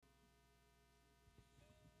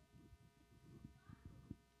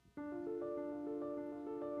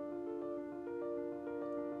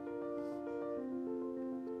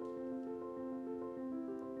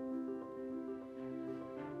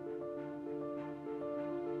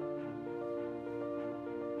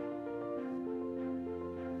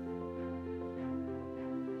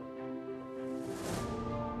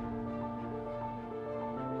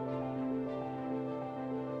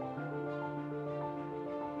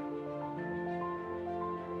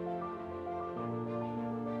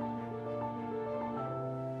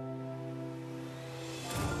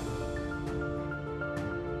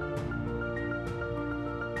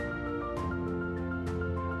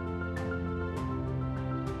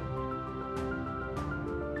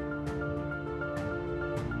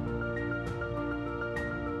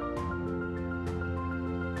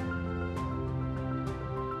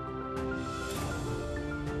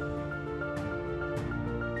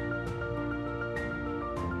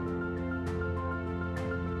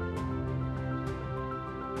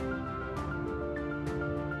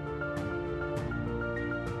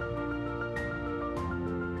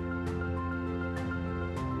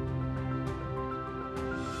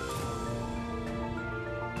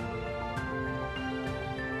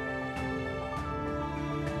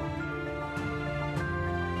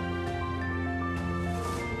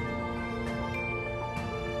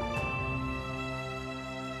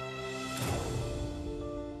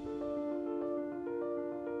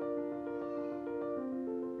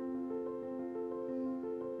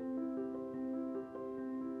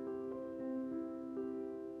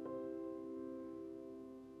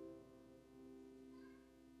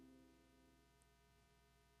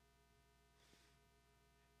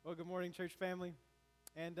Well, good morning, church family.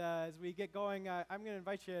 And as we get going, I'm going to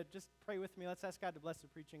invite you to just pray with me. Let's ask God to bless the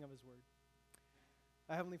preaching of His Word.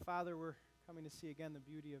 Heavenly Father, we're coming to see again the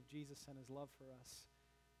beauty of Jesus and His love for us.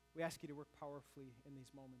 We ask you to work powerfully in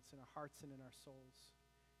these moments, in our hearts and in our souls.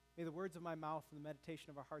 May the words of my mouth and the meditation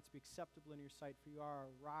of our hearts be acceptable in your sight, for you are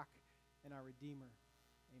our rock and our Redeemer.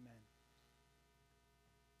 Amen.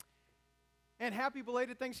 And happy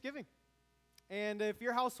belated Thanksgiving. And if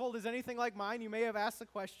your household is anything like mine, you may have asked the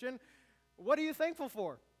question, what are you thankful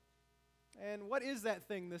for? And what is that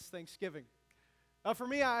thing this Thanksgiving? For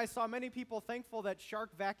me, I saw many people thankful that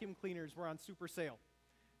Shark vacuum cleaners were on super sale.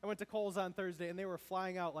 I went to Kohl's on Thursday, and they were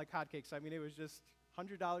flying out like hotcakes. I mean, it was just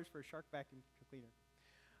 $100 for a Shark vacuum cleaner.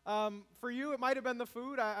 For you, it might have been the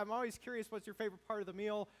food. I'm always curious, what's your favorite part of the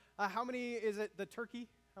meal? How many is it the turkey?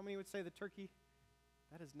 How many would say the turkey?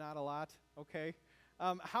 That is not a lot. Okay.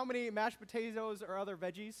 How many mashed potatoes or other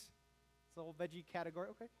veggies? It's the whole veggie category.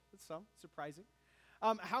 Okay, that's some. Surprising.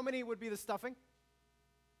 How many would be the stuffing?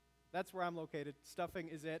 That's where I'm located. Stuffing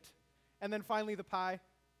is it. And then finally the pie.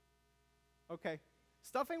 Okay.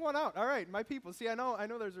 Stuffing won out. All right, my people. See, I know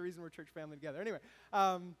there's a reason we're church family together. Anyway,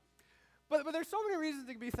 but there's so many reasons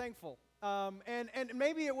to be thankful. And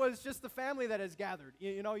maybe it was just the family that has gathered.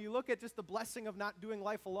 You know, you look at just the blessing of not doing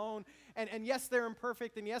life alone, and yes, they're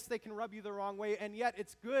imperfect, and yes, they can rub you the wrong way, and yet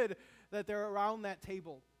it's good that they're around that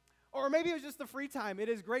table. Or maybe it was just the free time. It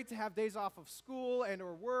is great to have days off of school and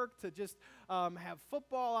or work, to just have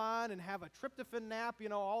football on and have a tryptophan nap, you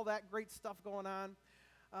know, all that great stuff going on.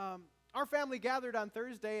 Our family gathered on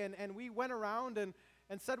Thursday, and we went around and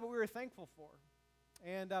said what we were thankful for.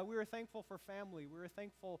 And we were thankful for family. We were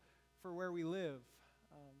thankful for where we live.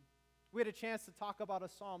 We had a chance to talk about a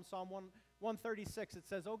psalm, Psalm 136. It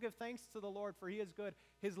says, "Oh, give thanks to the Lord, for He is good.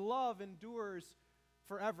 His love endures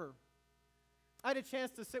forever." I had a chance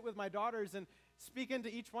to sit with my daughters and speak into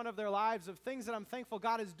each one of their lives of things that I'm thankful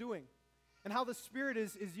God is doing and how the Spirit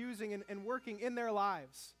is using and working in their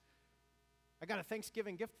lives. I got a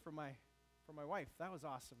Thanksgiving gift for my wife. That was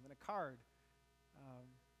awesome, and a card.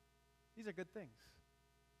 These are good things.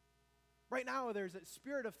 Right now, there's a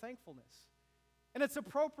spirit of thankfulness. And it's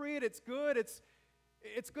appropriate, it's good,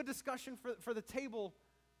 it's good discussion for the table.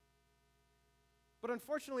 But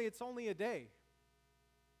unfortunately, it's only a day.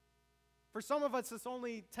 For some of us, it's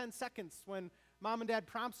only 10 seconds when mom and dad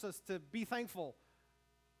prompts us to be thankful.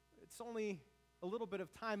 It's only a little bit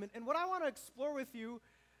of time. And what I want to explore with you,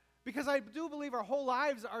 because I do believe our whole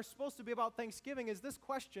lives are supposed to be about Thanksgiving, is this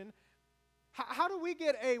question: how do we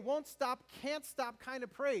get a won't stop, can't stop kind of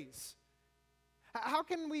praise? How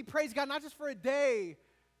can we praise God not just for a day,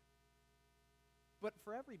 but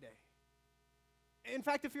for every day? In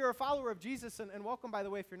fact, if you're a follower of Jesus, and welcome, by the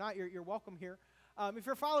way, if you're not, you're welcome here. If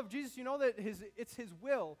you're a follower of Jesus, you know that it's His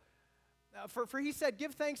will. For He said,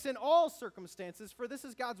 give thanks in all circumstances, for this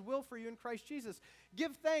is God's will for you in Christ Jesus.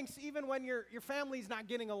 Give thanks even when your family's not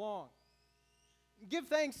getting along. Give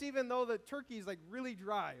thanks even though the turkey's like really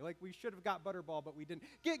dry, like we should have got Butterball, but we didn't.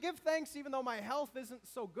 Give thanks even though my health isn't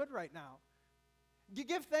so good right now.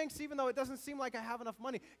 Give thanks even though it doesn't seem like I have enough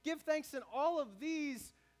money. Give thanks in all of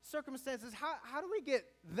these circumstances. How do we get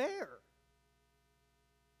there?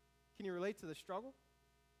 Can you relate to the struggle?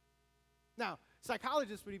 Now,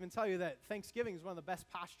 psychologists would even tell you that Thanksgiving is one of the best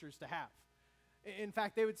postures to have. In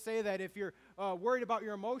fact, they would say that if you're worried about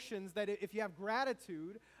your emotions, that if you have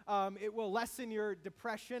gratitude, it will lessen your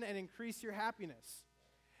depression and increase your happiness.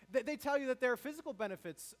 They tell you that there are physical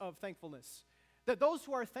benefits of thankfulness, that those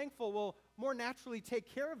who are thankful will more naturally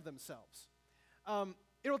take care of themselves.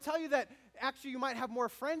 It'll tell you that actually you might have more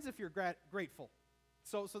friends if you're grateful.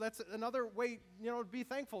 So that's another way, to be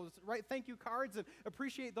thankful. Write thank you cards and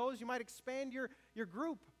appreciate those. You might expand your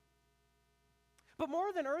group. But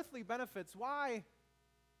more than earthly benefits, why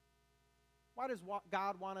does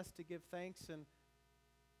God want us to give thanks, and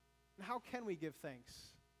how can we give thanks?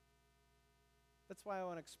 That's why I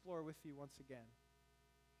want to explore with you once again.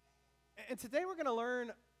 And today we're going to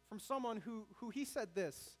learn from someone who he said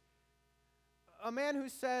this. A man who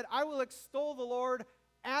said, "I will extol the Lord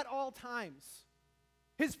at all times.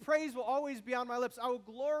 His praise will always be on my lips. I will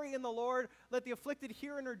glory in the Lord. Let the afflicted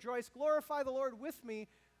hear and rejoice. Glorify the Lord with me.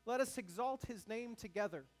 Let us exalt His name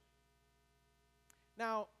together."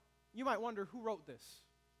 Now, you might wonder, who wrote this?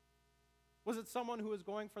 Was it someone who was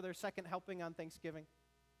going for their second helping on Thanksgiving?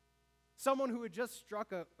 Someone who had just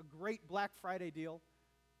struck a great Black Friday deal?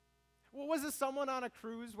 Well, was it someone on a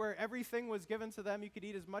cruise where everything was given to them? You could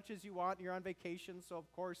eat as much as you want, and you're on vacation, so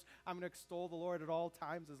of course I'm going to extol the Lord at all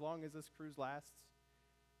times as long as this cruise lasts.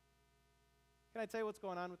 Can I tell you what's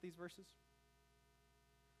going on with these verses?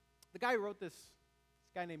 The guy who wrote this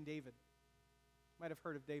guy named David. might have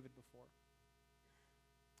heard of David before.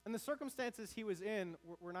 And the circumstances he was in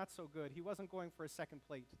were not so good. He wasn't going for a second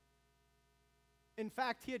plate. In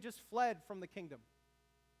fact, he had just fled from the kingdom.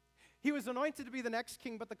 He was anointed to be the next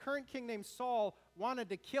king, but the current king named Saul wanted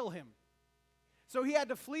to kill him. So he had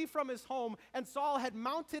to flee from his home, and Saul had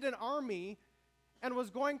mounted an army and was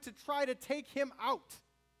going to try to take him out.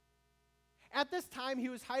 At this time, he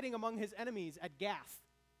was hiding among his enemies at Gath.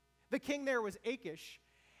 The king there was Achish,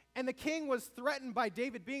 and the king was threatened by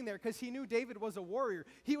David being there because he knew David was a warrior.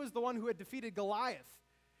 He was the one who had defeated Goliath.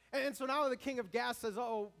 And so now the king of Gath says,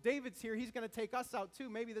 oh, David's here. He's going to take us out too.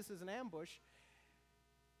 Maybe this is an ambush.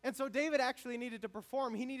 And so David actually needed to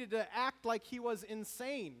perform. He needed to act like he was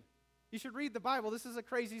insane. You should read the Bible. This is a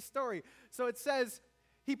crazy story. So it says,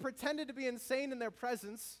 he pretended to be insane in their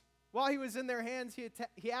presence. While he was in their hands,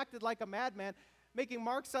 he acted like a madman, making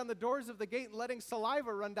marks on the doors of the gate and letting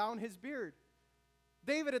saliva run down his beard.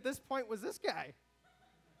 David at this point was this guy.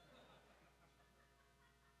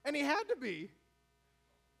 And he had to be.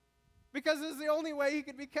 Because it's the only way he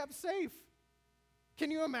could be kept safe.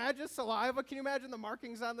 Can you imagine saliva? Can you imagine the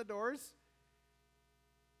markings on the doors?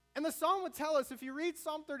 And the psalm would tell us, if you read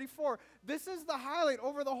Psalm 34, this is the highlight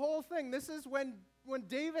over the whole thing. This is when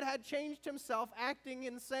David had changed himself, acting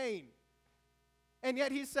insane. And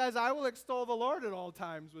yet he says, I will extol the Lord at all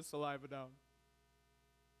times with saliva down.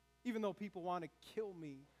 Even though people want to kill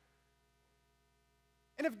me.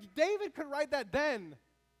 And if David could write that then,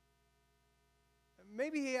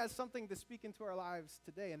 maybe he has something to speak into our lives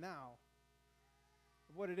today and now.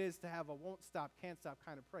 Of what it is to have a won't stop, can't stop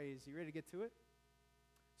kind of praise. You ready to get to it?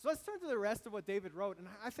 So let's turn to the rest of what David wrote. And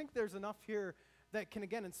I think there's enough here that can,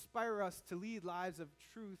 again, inspire us to lead lives of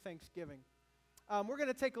true thanksgiving. We're going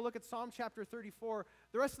to take a look at Psalm chapter 34.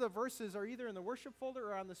 The rest of the verses are either in the worship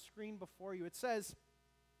folder or on the screen before you. It says,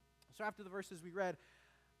 so after the verses we read,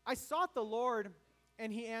 I sought the Lord,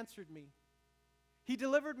 and he answered me. He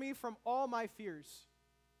delivered me from all my fears.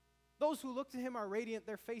 Those who look to him are radiant.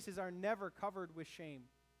 Their faces are never covered with shame.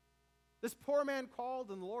 This poor man called,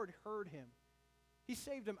 and the Lord heard him. He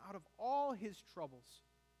saved him out of all his troubles.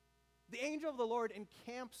 The angel of the Lord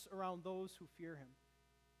encamps around those who fear him,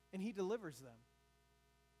 and he delivers them.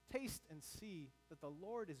 Taste and see that the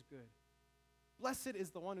Lord is good. Blessed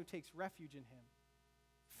is the one who takes refuge in him.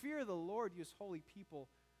 Fear the Lord, you his holy people,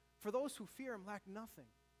 for those who fear him lack nothing.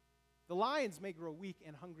 The lions may grow weak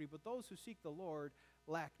and hungry, but those who seek the Lord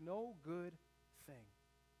lack no good thing.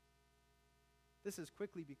 This has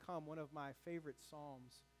quickly become one of my favorite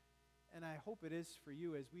psalms, and I hope it is for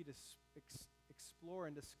you as we explore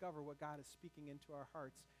and discover what God is speaking into our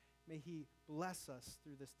hearts. May he bless us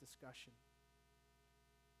through this discussion.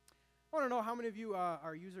 I want to know how many of you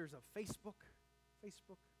are users of Facebook?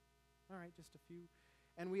 All right, just a few.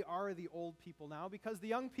 And we are the old people now because the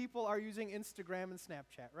young people are using Instagram and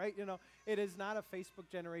Snapchat, right? You know, it is not a Facebook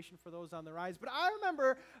generation for those on the rise. But I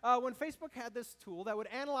remember when Facebook had this tool that would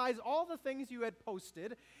analyze all the things you had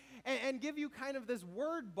posted and give you kind of this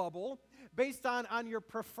word bubble based on your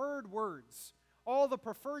preferred words, all the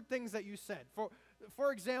preferred things that you said.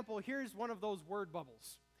 For example, here's one of those word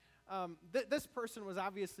bubbles. This person was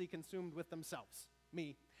obviously consumed with themselves,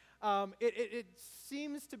 me. It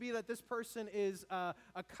seems to be that this person is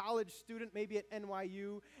a college student, maybe at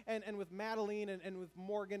NYU, and with Madeline and with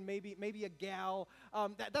Morgan, maybe a gal.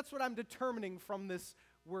 That's what I'm determining from this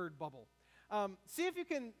word bubble. See if you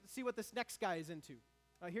can see what this next guy is into.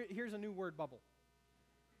 Here's a new word bubble.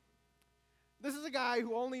 This is a guy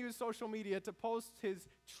who only used social media to post his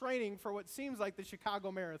training for what seems like the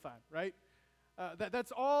Chicago Marathon, right?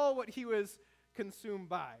 That's all what he was consumed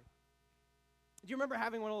by. Do you remember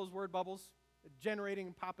having one of those word bubbles, generating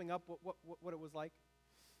and popping up what it was like?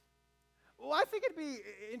 Well, I think it'd be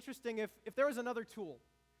interesting if there was another tool.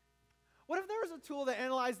 What if there was a tool that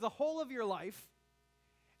analyzed the whole of your life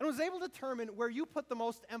and was able to determine where you put the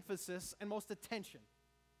most emphasis and most attention?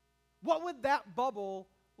 What would that bubble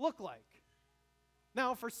look like?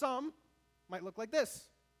 Now, for some, it might look like this.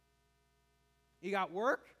 You got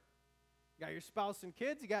work, you got your spouse and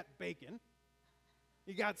kids, you got bacon.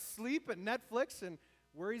 You got sleep and Netflix and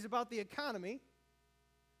worries about the economy.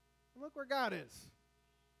 And look where God is.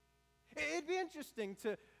 It'd be interesting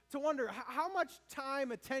to wonder how much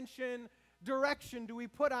time, attention, direction do we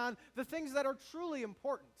put on the things that are truly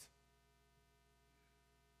important?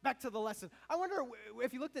 Back to the lesson. I wonder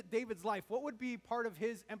if you looked at David's life, what would be part of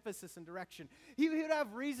his emphasis and direction? He would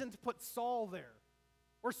have reason to put Saul there,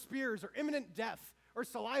 or spears, or imminent death, or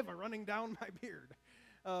saliva running down my beard.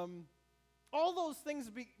 All those things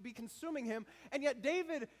be consuming him. And yet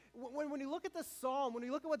David, when you look at this psalm, when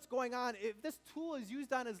you look at what's going on, if this tool is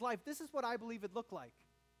used on his life, this is what I believe it looked like.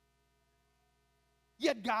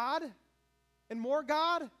 yet God, and more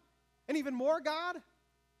God, and even more God.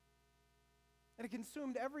 And it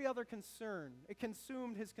consumed every other concern. It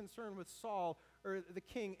consumed his concern with Saul, or the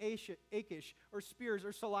king Achish, or spears,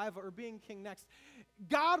 or saliva, or being king next.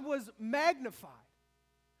 God was magnified,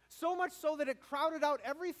 so much so that it crowded out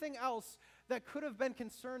everything else that could have been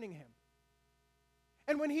concerning him.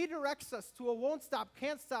 And when he directs us to a won't stop,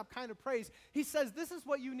 can't stop kind of praise, he says, this is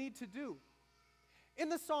what you need to do. In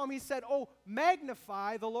the psalm, he said, oh,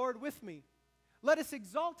 magnify the Lord with me. Let us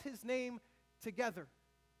exalt his name together.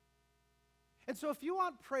 And so if you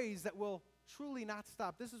want praise that will truly not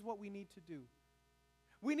stop, this is what we need to do.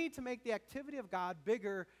 We need to make the activity of God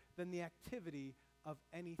bigger than the activity of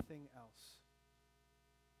anything else.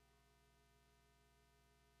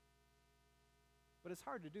 But it's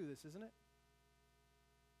hard to do this, isn't it?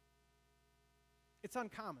 It's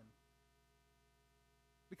uncommon.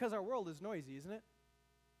 Because our world is noisy, isn't it?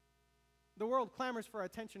 The world clamors for our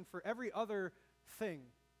attention for every other thing.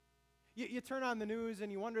 You turn on the news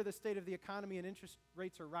and you wonder the state of the economy and interest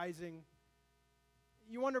rates are rising.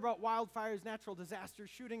 You wonder about wildfires, natural disasters,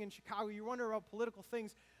 shooting in Chicago. You wonder about political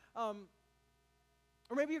things. Or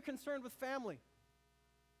maybe you're concerned with family.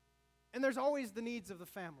 And there's always the needs of the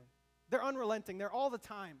family. They're unrelenting. They're all the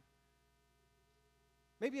time.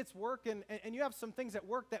 Maybe it's work and you have some things at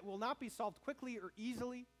work that will not be solved quickly or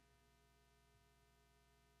easily.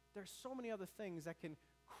 There's so many other things that can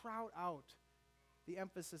crowd out the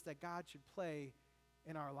emphasis that God should play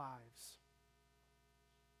in our lives.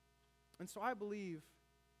 And so I believe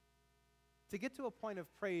to get to a point of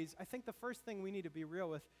praise, I think the first thing we need to be real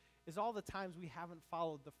with is all the times we haven't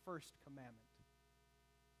followed the first commandment.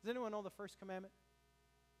 Does anyone know the first commandment?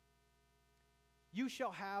 You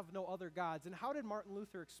shall have no other gods. And how did Martin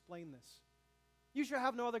Luther explain this? You shall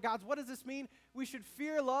have no other gods. What does this mean? We should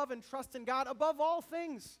fear, love, and trust in God above all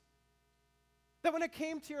things. That when it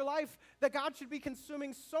came to your life, that God should be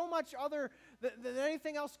consuming so much other than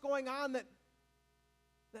anything else going on that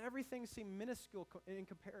everything seemed minuscule in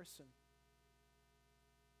comparison.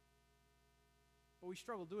 But we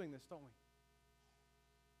struggle doing this, don't we?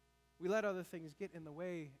 We let other things get in the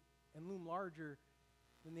way and loom larger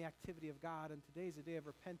than the activity of God. And today's a day of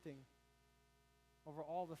repenting over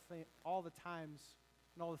all the times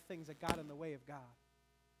and all the things that got in the way of God.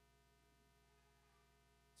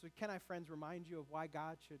 So can I, friends, remind you of why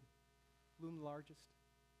God should loom the largest?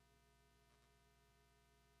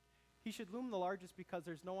 He should loom the largest because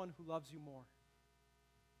there's no one who loves you more.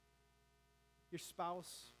 Your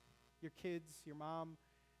spouse, your kids, your mom,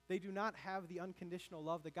 they do not have the unconditional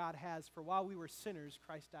love that God has, for while we were sinners,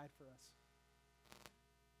 Christ died for us.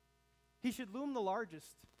 He should loom the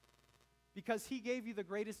largest because he gave you the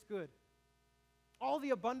greatest good. All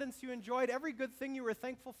the abundance you enjoyed, every good thing you were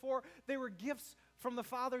thankful for, they were gifts from the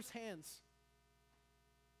Father's hands.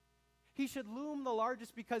 He should loom the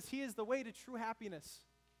largest because he is the way to true happiness.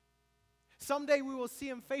 Someday we will see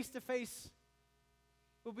him face to face.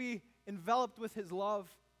 We'll be enveloped with his love.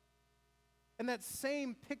 And that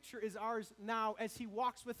same picture is ours now as he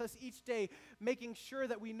walks with us each day, making sure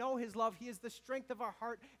that we know his love. He is the strength of our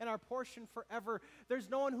heart and our portion forever. There's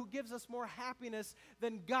no one who gives us more happiness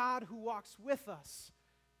than God who walks with us.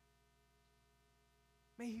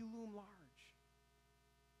 May he loom large.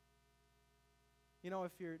 You know,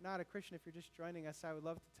 if you're not a Christian, if you're just joining us, I would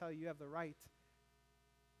love to tell you you have the right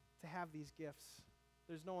to have these gifts.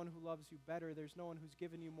 There's no one who loves you better. There's no one who's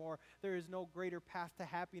given you more. There is no greater path to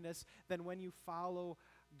happiness than when you follow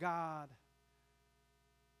God.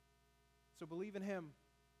 So believe in him.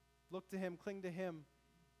 Look to him. Cling to him.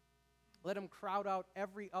 Let him crowd out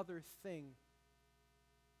every other thing.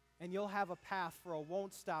 And you'll have a path for a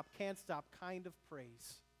won't stop, can't stop kind of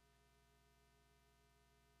praise.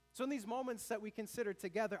 So in these moments that we consider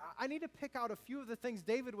together, I need to pick out a few of the things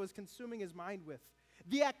David was consuming his mind with.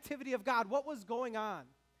 The activity of God, what was going on?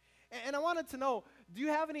 And I wanted to know, do you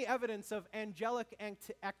have any evidence of angelic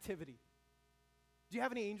activity? Do you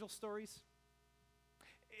have any angel stories?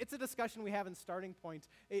 It's a discussion we have in Starting Point,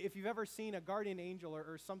 if you've ever seen a guardian angel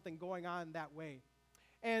or something going on that way.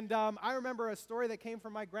 And I remember a story that came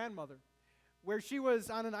from my grandmother, where she was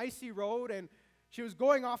on an icy road, and she was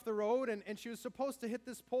going off the road, and she was supposed to hit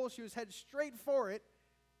this pole. She was headed straight for it,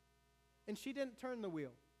 and she didn't turn the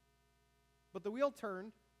wheel. But the wheel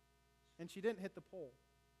turned, and she didn't hit the pole.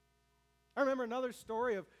 I remember another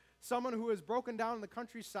story of someone who was broken down in the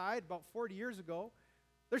countryside about 40 years ago.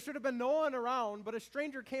 There should have been no one around, but a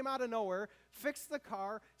stranger came out of nowhere, fixed the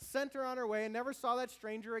car, sent her on her way, and never saw that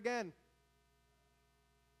stranger again.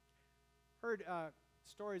 Heard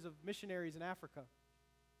stories of missionaries in Africa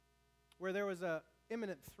where there was an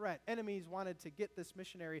imminent threat. Enemies wanted to get this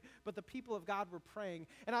missionary, but the people of God were praying.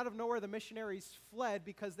 And out of nowhere, the missionaries fled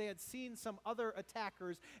because they had seen some other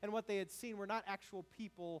attackers, and what they had seen were not actual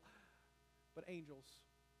people, but angels.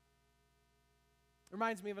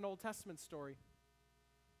 Reminds me of an Old Testament story.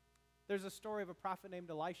 There's a story of a prophet named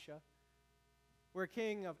Elisha, where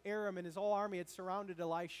king of Aram and his whole army had surrounded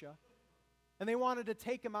Elisha, and they wanted to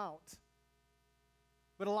take him out.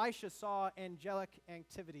 But Elisha saw angelic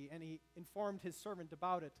activity, and he informed his servant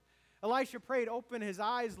about it. Elisha prayed, "Open his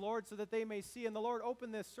eyes, Lord, so that they may see." And the Lord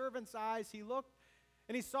opened the servant's eyes. He looked,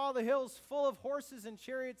 and he saw the hills full of horses and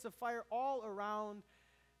chariots of fire all around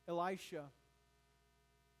Elisha.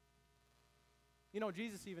 You know,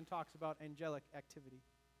 Jesus even talks about angelic activity.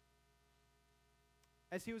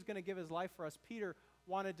 As he was going to give his life for us, Peter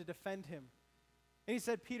wanted to defend him. And he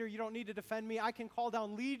said, "Peter, you don't need to defend me. I can call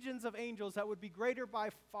down legions of angels that would be greater by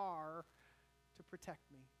far to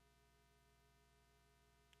protect me."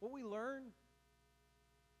 What we learn,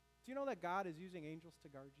 do you know that God is using angels to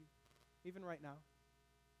guard you, even right now?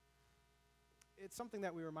 It's something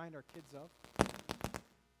that we remind our kids of.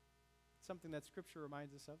 It's something that Scripture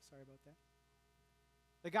reminds us of. Sorry about that.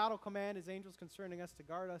 That God will command his angels concerning us to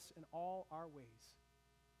guard us in all our ways.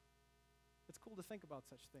 It's cool to think about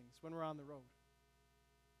such things when we're on the road.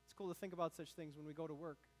 It's cool to think about such things when we go to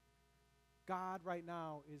work. God right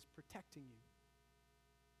now is protecting you.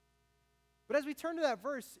 But as we turn to that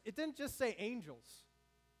verse, it didn't just say angels.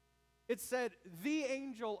 It said, "the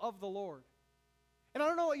angel of the Lord." And I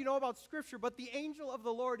don't know what you know about Scripture, but the angel of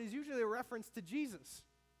the Lord is usually a reference to Jesus,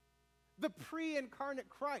 the pre-incarnate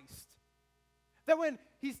Christ. That when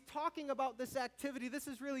he's talking about this activity, this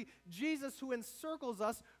is really Jesus who encircles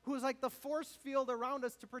us, who is like the force field around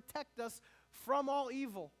us to protect us from all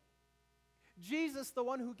evil. Jesus, the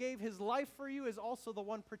one who gave his life for you, is also the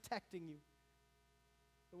one protecting you,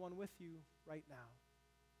 the one with you right now.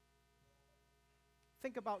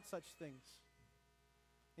 Think about such things,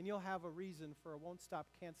 and you'll have a reason for a won't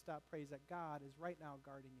stop, can't stop praise that God is right now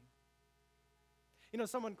guarding you. You know,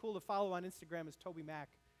 someone cool to follow on Instagram is Toby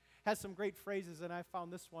Mack. Has some great phrases, and I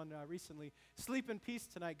found this one recently. "Sleep in peace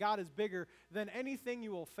tonight. God is bigger than anything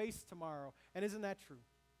you will face tomorrow." And isn't that true?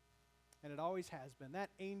 And it always has been.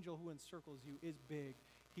 That angel who encircles you is big.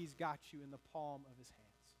 He's got you in the palm of his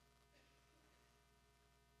hands.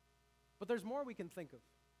 But there's more we can think of.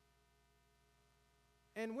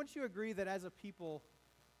 And wouldn't you agree that as a people,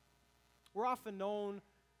 we're often known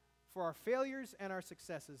for our failures and our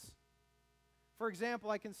successes? For example,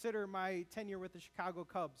 I consider my tenure with the Chicago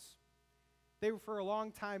Cubs. They were for a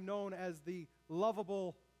long time known as the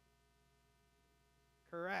lovable,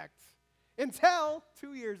 correct, until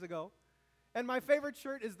 2 years ago. And my favorite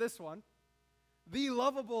shirt is this one, the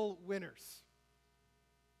lovable winners.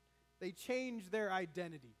 They changed their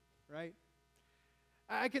identity, right?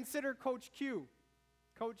 I consider Coach Q.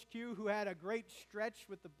 Coach Q, who had a great stretch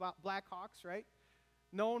with the Blackhawks, right?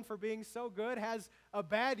 Known for being so good, has a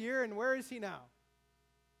bad year, and where is he now?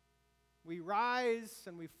 We rise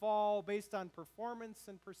and we fall based on performance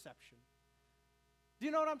and perception. Do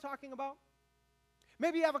you know what I'm talking about?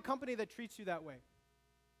 Maybe you have a company that treats you that way.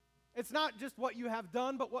 It's not just what you have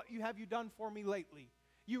done, but what have you done for me lately.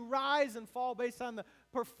 You rise and fall based on the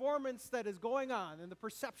performance that is going on and the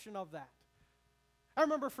perception of that. I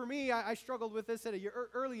remember for me, I struggled with this at an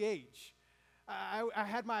early age. I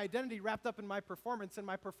had my identity wrapped up in my performance, and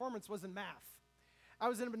my performance was in math. I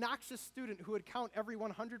was an obnoxious student who would count every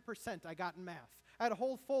 100% I got in math. I had a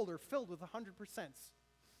whole folder filled with 100%s,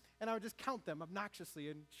 and I would just count them obnoxiously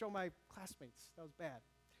and show my classmates. That was bad.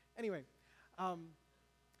 Anyway,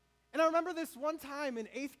 and I remember this one time in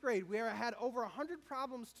 8th grade where I had over 100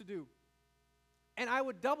 problems to do, and I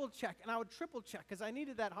would double check and I would triple check because I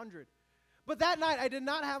needed that 100. But that night, I did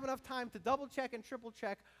not have enough time to double check and triple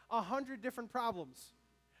check 100 different problems.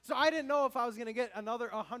 So I didn't know if I was going to get another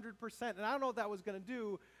 100%, and I don't know what that was going to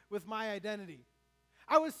do with my identity.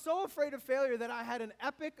 I was so afraid of failure that I had an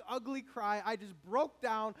epic, ugly cry. I just broke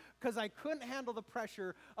down because I couldn't handle the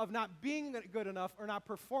pressure of not being good enough or not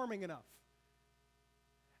performing enough.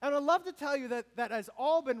 And I'd love to tell you that has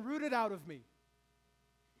all been rooted out of me,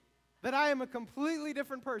 that I am a completely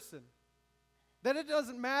different person. That it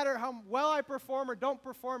doesn't matter how well I perform or don't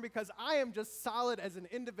perform because I am just solid as an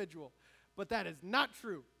individual. But that is not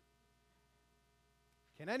true.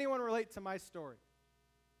 Can anyone relate to my story?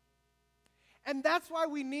 And that's why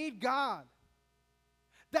we need God.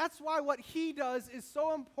 That's why what he does is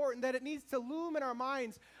so important that it needs to loom in our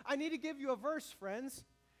minds. I need to give you a verse, friends.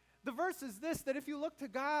 The verse is this, that if you look to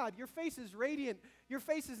God, your face is radiant. Your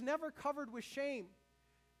face is never covered with shame.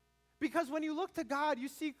 Because when you look to God, you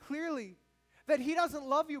see clearly That he doesn't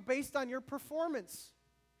love you based on your performance.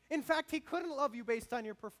 In fact, he couldn't love you based on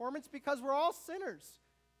your performance because we're all sinners.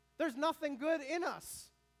 There's nothing good in us.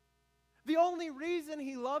 The only reason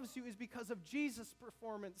he loves you is because of Jesus'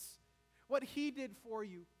 performance, what he did for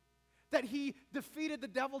you. That he defeated the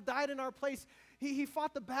devil, died in our place. He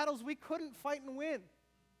fought the battles we couldn't fight and win.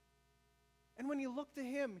 And when you look to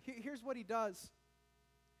him, here's what he does.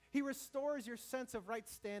 He restores your sense of right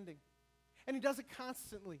standing. And he does it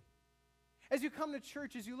constantly. As you come to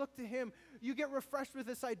church, as you look to him, you get refreshed with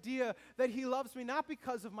this idea that he loves me not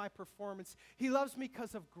because of my performance. He loves me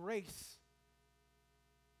because of grace.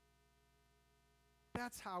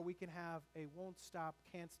 That's how we can have a won't stop,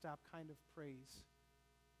 can't stop kind of praise.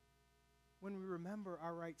 When we remember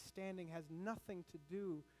our right standing has nothing to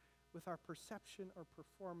do with our perception or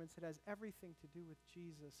performance. It has everything to do with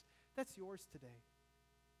Jesus. That's yours today.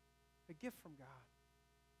 A gift from God.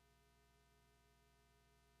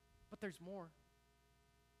 But there's more.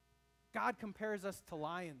 God compares us to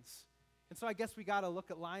lions. And so I guess we got to look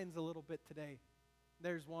at lions a little bit today.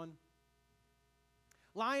 There's one.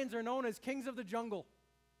 Lions are known as kings of the jungle.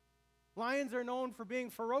 Lions are known for being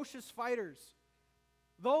ferocious fighters.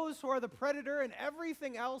 Those who are the predator and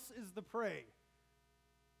everything else is the prey.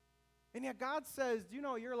 And yet God says, do you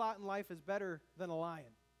know your lot in life is better than a lion?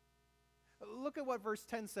 Look at what verse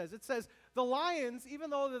 10 says. It says, the lions, even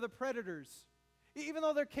though they're the predators, even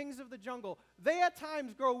though they're kings of the jungle, they at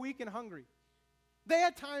times grow weak and hungry. They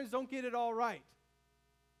at times don't get it all right.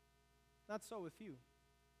 Not so with you.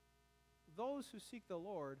 Those who seek the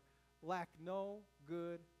Lord lack no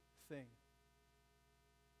good thing.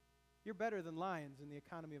 You're better than lions in the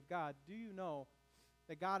economy of God. Do you know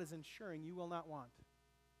that God is ensuring you will not want?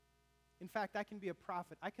 In fact, I can be a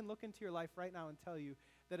prophet. I can look into your life right now and tell you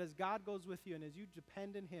that as God goes with you and as you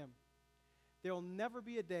depend in him, there will never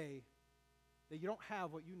be a day that you don't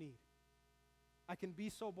have what you need. I can be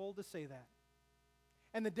so bold to say that.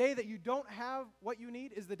 And the day that you don't have what you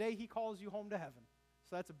need is the day he calls you home to heaven.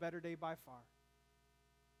 So that's a better day by far.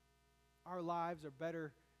 Our lives are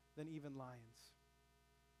better than even lions.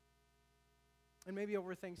 And maybe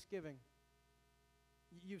over Thanksgiving,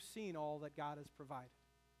 you've seen all that God has provided.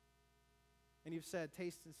 And you've said,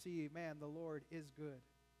 taste and see, man, the Lord is good.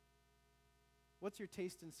 What's your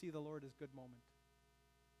taste and see the Lord is good moment?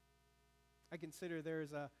 I consider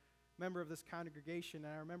there's a member of this congregation,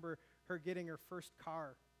 and I remember her getting her first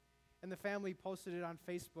car. And the family posted it on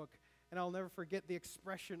Facebook, and I'll never forget the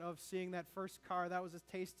expression of seeing that first car. That was a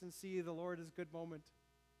taste and see the Lord is good moment.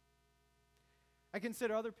 I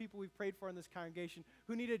consider other people we've prayed for in this congregation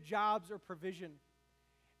who needed jobs or provision.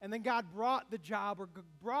 And then God brought the job or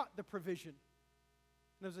brought the provision.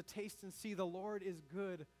 And it was a taste and see the Lord is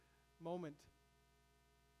good moment.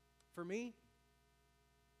 For me,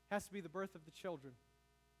 it has to be the birth of the children.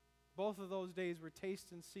 Both of those days were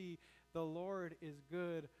taste and see the Lord is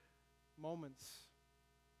good moments.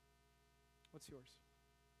 What's yours?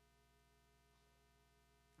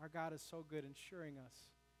 Our God is so good ensuring us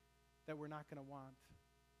that we're not going to want,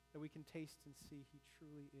 that we can taste and see he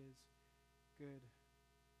truly is good.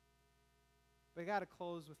 But I got to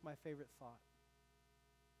close with my favorite thought.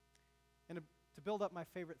 And to build up my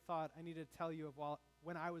favorite thought, I need to tell you of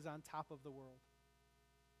when I was on top of the world.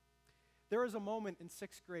 There was a moment in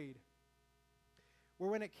 6th grade where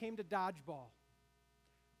when it came to dodgeball,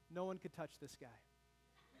 no one could touch this guy.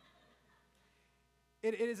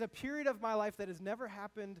 It is a period of my life that has never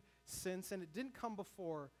happened since, and it didn't come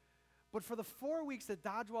before. But for the 4 weeks that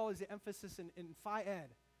dodgeball was the emphasis in Phi Ed,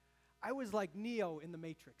 I was like Neo in the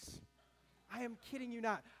Matrix. I am kidding you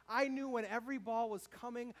not. I knew when every ball was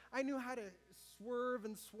coming. I knew how to swerve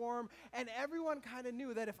and swarm. And everyone kind of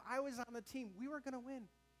knew that if I was on the team, we were going to win.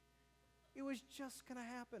 It was just going to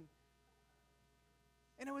happen.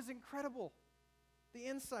 And it was incredible, the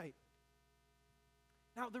insight.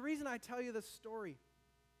 Now, the reason I tell you this story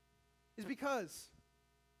is because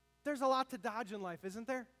there's a lot to dodge in life, isn't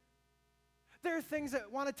there? There are things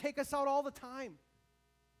that want to take us out all the time.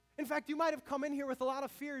 In fact, you might have come in here with a lot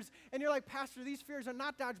of fears, and you're like, Pastor, these fears are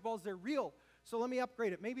not dodgeballs, they're real. So let me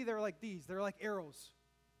upgrade it. Maybe they're like these. They're like arrows.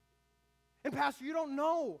 And Pastor, you don't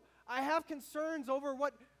know. I have concerns over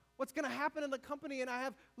what's going to happen in the company, and I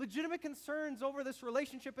have legitimate concerns over this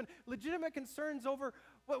relationship and legitimate concerns over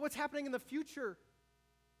what's happening in the future.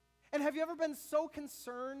 And have you ever been so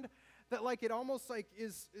concerned that like it almost like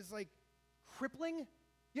is like crippling?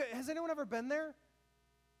 Yeah, has anyone ever been there?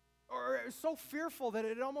 Or so fearful that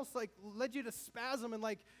it almost like led you to spasm and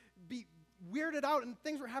like be weirded out and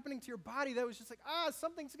things were happening to your body that was just like,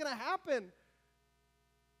 something's going to happen.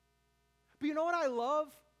 But you know what I love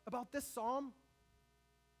about this psalm?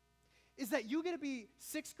 is that you get to be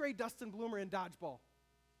 6th grade Dustin Bloomer in dodgeball.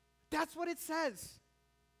 That's what it says.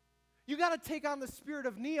 You got to take on the spirit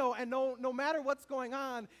of Neo, and no matter what's going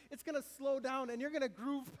on, it's going to slow down, and you're going to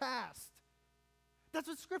groove past. That's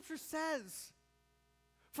what Scripture says.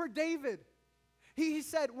 For David, he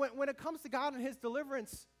said, when it comes to God and his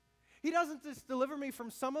deliverance, he doesn't just deliver me from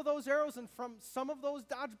some of those arrows and from some of those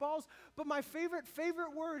dodgeballs, but my favorite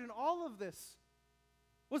word in all of this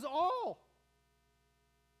was all.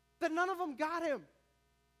 That none of them got him.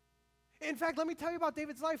 In fact, let me tell you about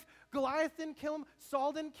David's life. Goliath didn't kill him.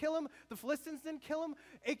 Saul didn't kill him. The Philistines didn't kill him.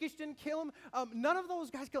 Achish didn't kill him. None of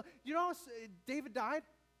those guys killed him. You know how David died?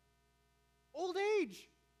 Old age.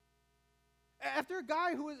 After a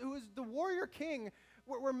guy who was the warrior king,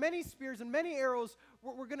 where many spears and many arrows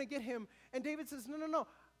were going to get him. And David says, no.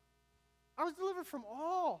 I was delivered from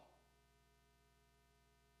all.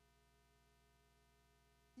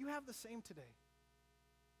 You have the same today.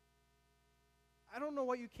 I don't know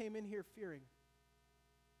what you came in here fearing.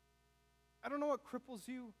 I don't know what cripples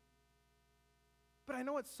you. But I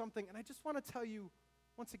know it's something, and I just want to tell you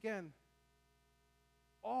once again,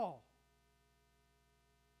 all.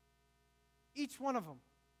 Each one of them.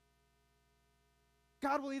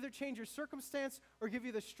 God will either change your circumstance or give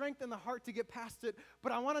you the strength and the heart to get past it,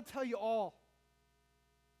 but I want to tell you all.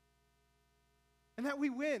 And that we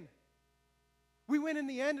win. We win in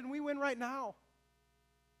the end, and we win right now.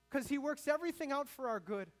 Because he works everything out for our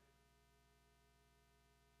good.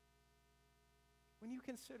 When you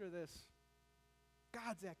consider this,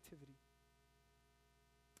 God's activity,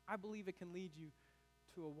 I believe it can lead you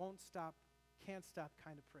to a won't stop, can't stop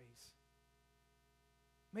kind of praise.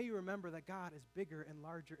 May you remember that God is bigger and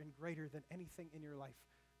larger and greater than anything in your life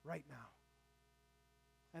right now.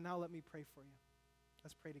 And now let me pray for you.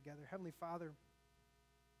 Let's pray together. Heavenly Father,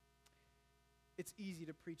 it's easy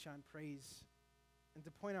to preach on praise and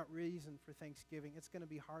to point out reason for thanksgiving. It's going to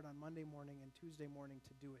be hard on Monday morning and Tuesday morning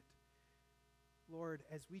to do it. Lord,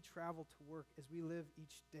 as we travel to work, as we live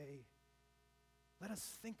each day, let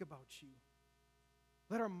us think about you.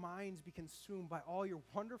 Let our minds be consumed by all your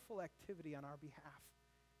wonderful activity on our behalf.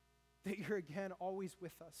 That you're again always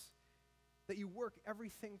with us. That you work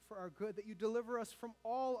everything for our good. That you deliver us from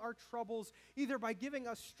all our troubles, either by giving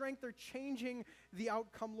us strength or changing the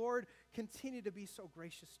outcome. Lord, continue to be so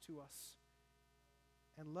gracious to us.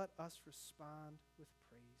 And let us respond with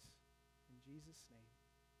praise. In Jesus' name,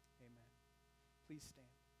 amen. Please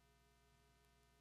stand.